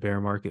well in the bear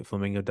market.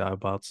 Flamingo died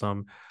about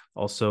some.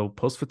 Also,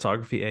 post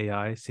photography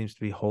AI seems to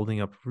be holding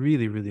up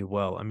really, really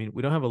well. I mean,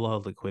 we don't have a lot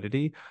of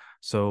liquidity,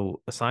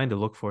 so a sign to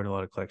look for in a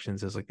lot of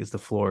collections is the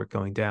floor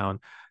going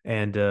down,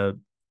 and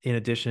in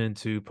addition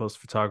to post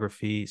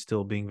photography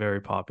still being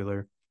very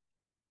popular,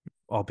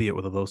 albeit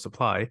with a low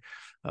supply,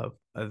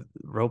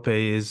 Rope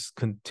is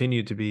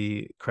continued to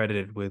be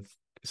credited with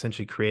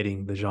essentially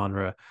creating the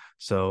genre.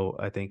 So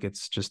I think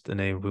it's just a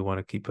name we want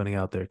to keep putting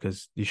out there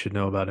because you should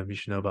know about him. You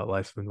should know about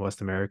Life in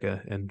West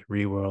America and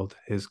Reworld,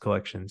 his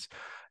collections.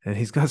 And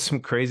he's got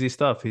some crazy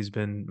stuff he's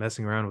been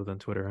messing around with on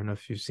Twitter. I don't know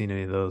if you've seen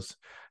any of those,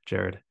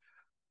 Jared.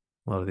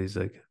 A lot of these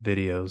like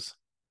videos.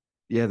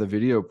 Yeah, the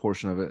video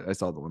portion of it, I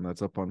saw the one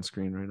that's up on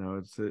screen right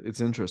now.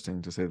 It's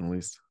interesting to say the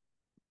least.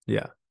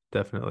 Yeah,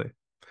 definitely.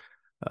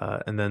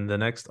 And then the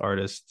next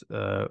artist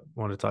I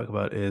want to talk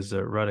about is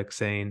Ruddick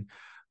Sane.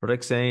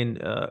 Ruddick Sane,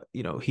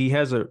 he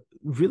has a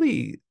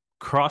really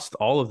crossed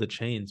all of the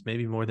chains,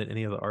 maybe more than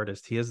any other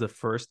artist. He has the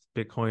first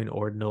Bitcoin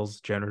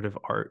ordinals generative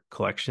art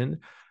collection.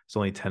 There's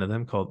only 10 of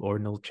them called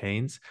Ordinal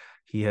Chains.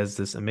 He has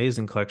this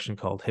amazing collection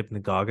called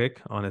Hypnagogic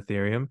on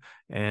Ethereum,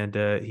 and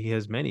he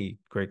has many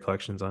great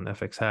collections on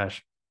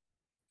Fxhash.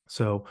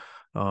 So,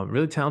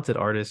 really talented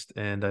artist,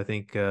 and I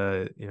think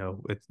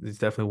it's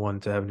definitely one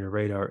to have on your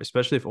radar,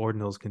 especially if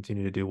ordinals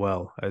continue to do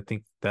well. I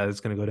think that is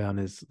going to go down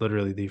as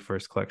literally the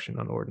first collection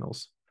on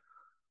ordinals.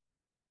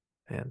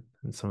 And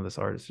some of this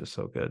art is just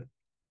so good.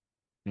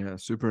 Yeah,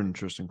 super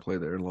interesting play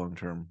there long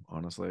term,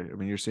 honestly. I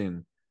mean, you're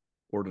seeing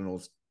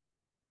ordinals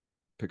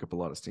pick up a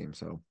lot of steam.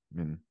 So, I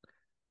mean,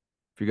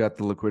 if you got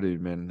the liquidity,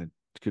 man,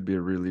 it could be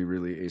a really,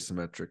 really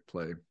asymmetric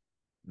play,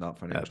 not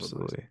financial advice.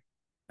 Absolutely,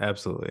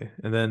 absolutely.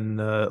 And then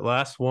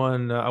last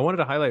one, I wanted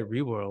to highlight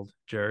Reworld,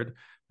 Jared.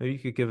 Maybe you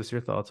could give us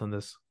your thoughts on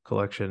this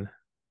collection.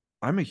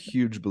 I'm a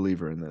huge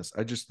believer in this.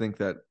 I just think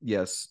that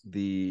yes,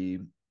 the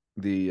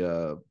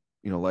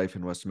life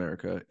in West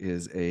America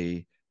is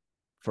a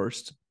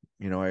first.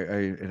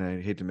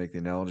 I hate to make the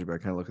analogy, but I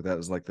kind of look at that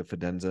as like the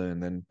Fidenza,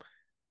 and then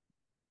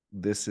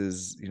this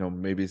is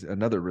maybe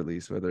another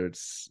release, whether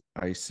it's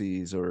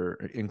ICs or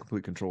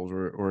incomplete controls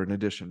or an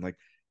addition. Like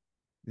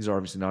these are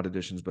obviously not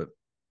additions, but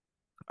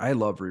I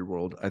love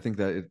Reworld. I think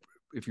that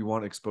if you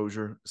want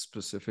exposure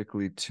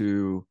specifically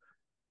to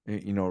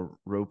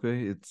Rope,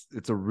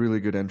 it's a really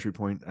good entry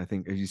point. I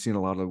think you've seen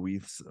a lot of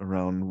weaths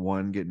around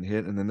one getting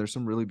hit, and then there's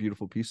some really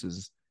beautiful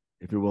pieces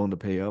if you're willing to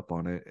pay up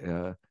on it.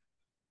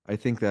 I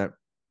think that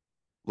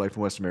Life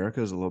in West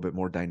America is a little bit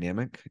more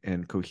dynamic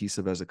and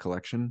cohesive as a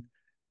collection,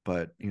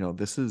 but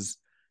this is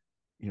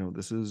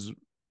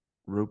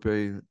Rope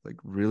like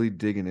really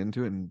digging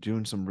into it and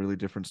doing some really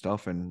different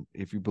stuff. And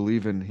if you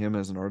believe in him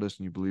as an artist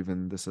and you believe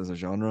in this as a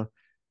genre,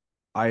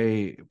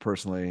 I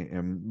personally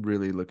am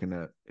really looking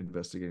at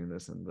investigating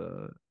this and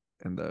the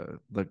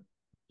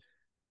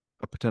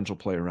a potential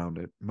play around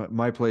it.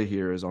 My play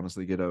here is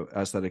honestly get a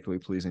aesthetically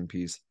pleasing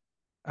piece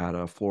at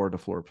a floor to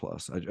floor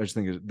plus. I just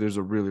think there's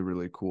a really,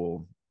 really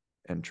cool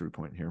entry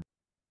point here.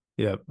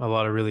 Yeah, a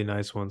lot of really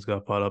nice ones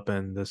got bought up,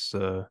 and this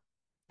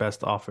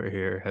best offer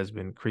here has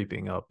been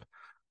creeping up.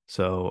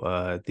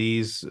 So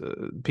these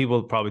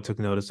people probably took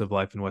notice of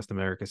Life in West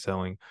America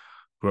selling.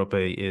 Grope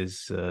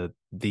is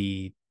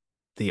the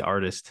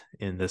artist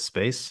in this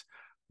space,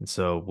 and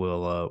so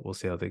we'll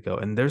see how they go.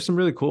 And there's some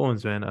really cool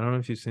ones, man. I don't know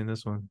if you've seen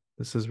this one.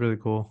 This is really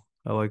cool.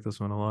 I like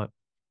this one a lot.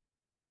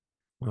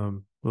 A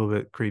little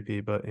bit creepy,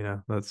 but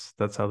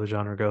that's how the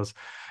genre goes.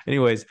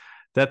 Anyways,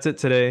 that's it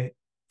today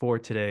for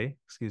today.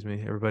 Excuse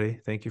me, everybody.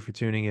 Thank you for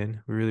tuning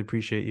in. We really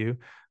appreciate you.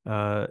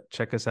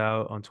 Check us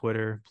out on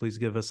Twitter. Please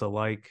give us a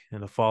like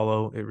and a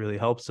follow. It really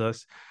helps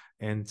us.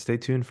 And stay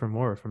tuned for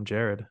more from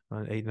Jared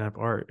on 8nap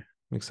Art.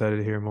 I'm excited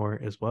to hear more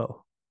as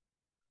well.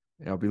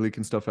 Yeah, I'll be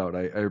leaking stuff out.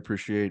 I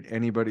appreciate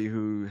anybody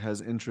who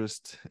has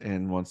interest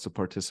and wants to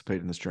participate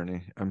in this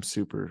journey. I'm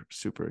super,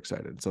 super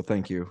excited. So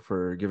thank you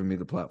for giving me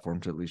the platform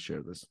to at least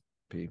share this,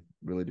 P.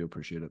 Really do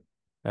appreciate it.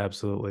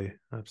 Absolutely.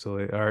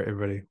 Absolutely. All right,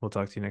 everybody. We'll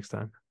talk to you next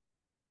time.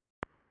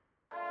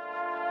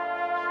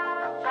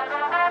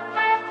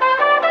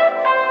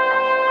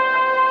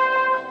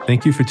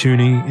 Thank you for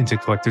tuning into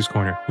Collector's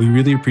Corner. We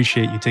really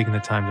appreciate you taking the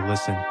time to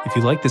listen. If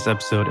you like this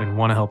episode and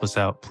want to help us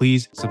out,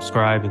 please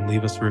subscribe and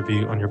leave us a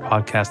review on your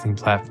podcasting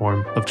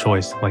platform of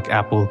choice, like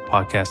Apple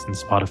Podcasts and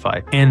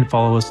Spotify, and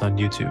follow us on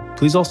YouTube.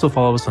 Please also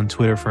follow us on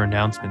Twitter for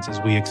announcements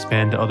as we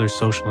expand to other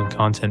social and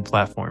content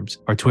platforms.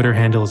 Our Twitter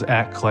handle is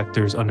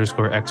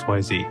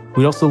 @collectors_XYZ.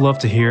 We'd also love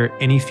to hear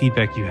any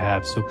feedback you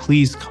have, so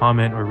please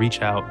comment or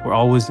reach out. We're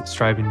always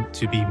striving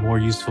to be more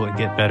useful and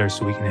get better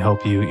so we can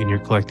help you in your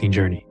collecting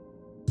journey.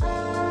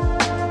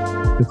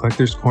 The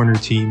Collector's Corner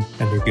team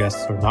and their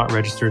guests are not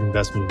registered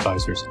investment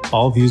advisors.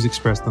 All views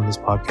expressed on this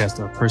podcast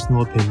are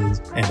personal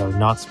opinions and are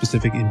not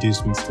specific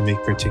inducements to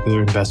make particular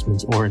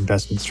investments or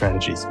investment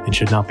strategies and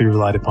should not be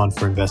relied upon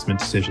for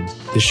investment decisions.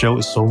 This show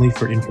is solely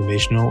for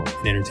informational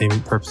and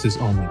entertainment purposes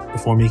only.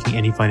 Before making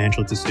any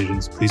financial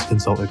decisions, please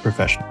consult a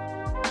professional.